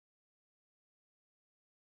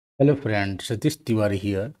Hello friends, Satish Tiwary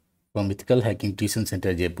here from Ethical Hacking Tuition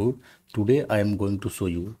Center Jaipur. Today I am going to show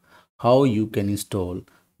you how you can install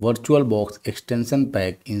Virtualbox extension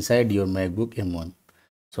pack inside your Macbook M1.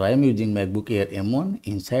 So I am using Macbook Air M1.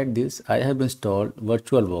 Inside this I have installed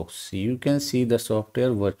Virtualbox. You can see the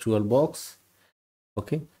software Virtualbox.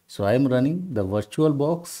 Okay, so I am running the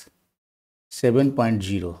Virtualbox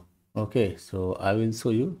 7.0. Okay, so I will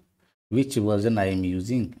show you which version I am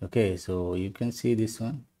using. Okay, so you can see this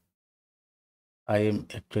one. I am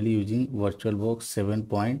actually using VirtualBox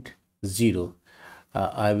 7.0.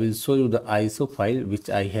 I will show you the ISO file which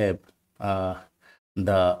I have,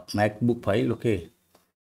 the MacBook file. Okay,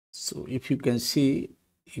 so if you can see,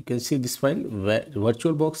 this file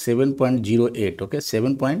VirtualBox 7.08. Okay,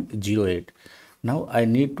 7.08. Now I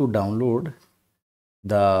need to download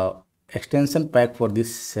the extension pack for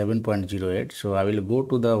this 7.08. So I will go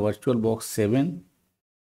to the VirtualBox 7.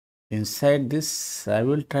 Inside this I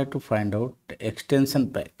will try to find out the extension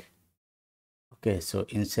pack. Okay, so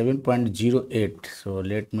in 7.08, so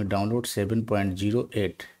let me download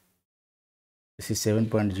 7.08. This is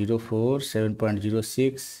 7.04,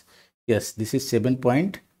 7.06. Yes, this is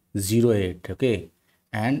 7.08. Okay,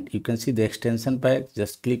 and you can see the extension pack.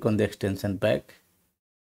 Just click on the extension pack.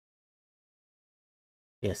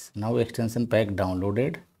 Yes, now extension pack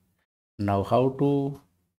downloaded. Now how to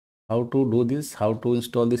do this, how to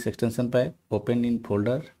install this extension pack? Open in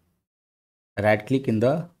folder, right click in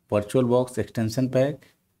the VirtualBox extension pack,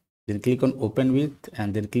 then click on open with,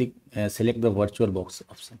 and then click select the VirtualBox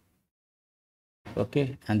option.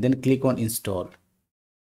 Okay, and then click on install.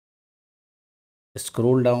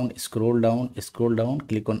 Scroll down,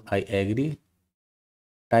 click on I agree,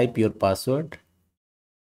 type your password,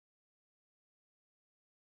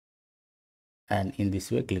 and in this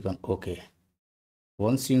way click on OK.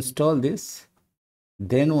 Once you install this,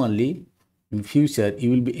 then only in future you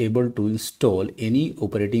will be able to install any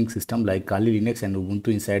operating system like Kali Linux and Ubuntu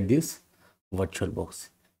inside this VirtualBox.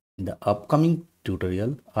 In the upcoming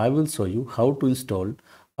tutorial, I will show you how to install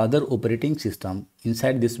other operating system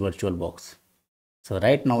inside this VirtualBox. So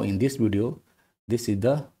right now in this video, this is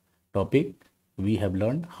the topic. We have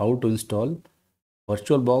learned how to install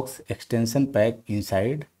VirtualBox extension pack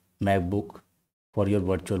inside MacBook for your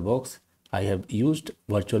VirtualBox. I have used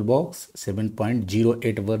VirtualBox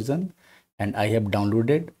 7.08 version and I have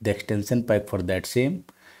downloaded the extension pack for that same,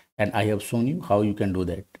 and I have shown you how you can do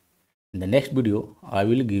that. In the next video, I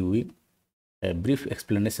will give you a brief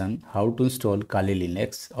explanation how to install Kali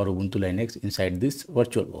Linux or Ubuntu Linux inside this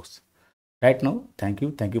VirtualBox. Right now, thank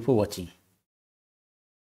you for watching.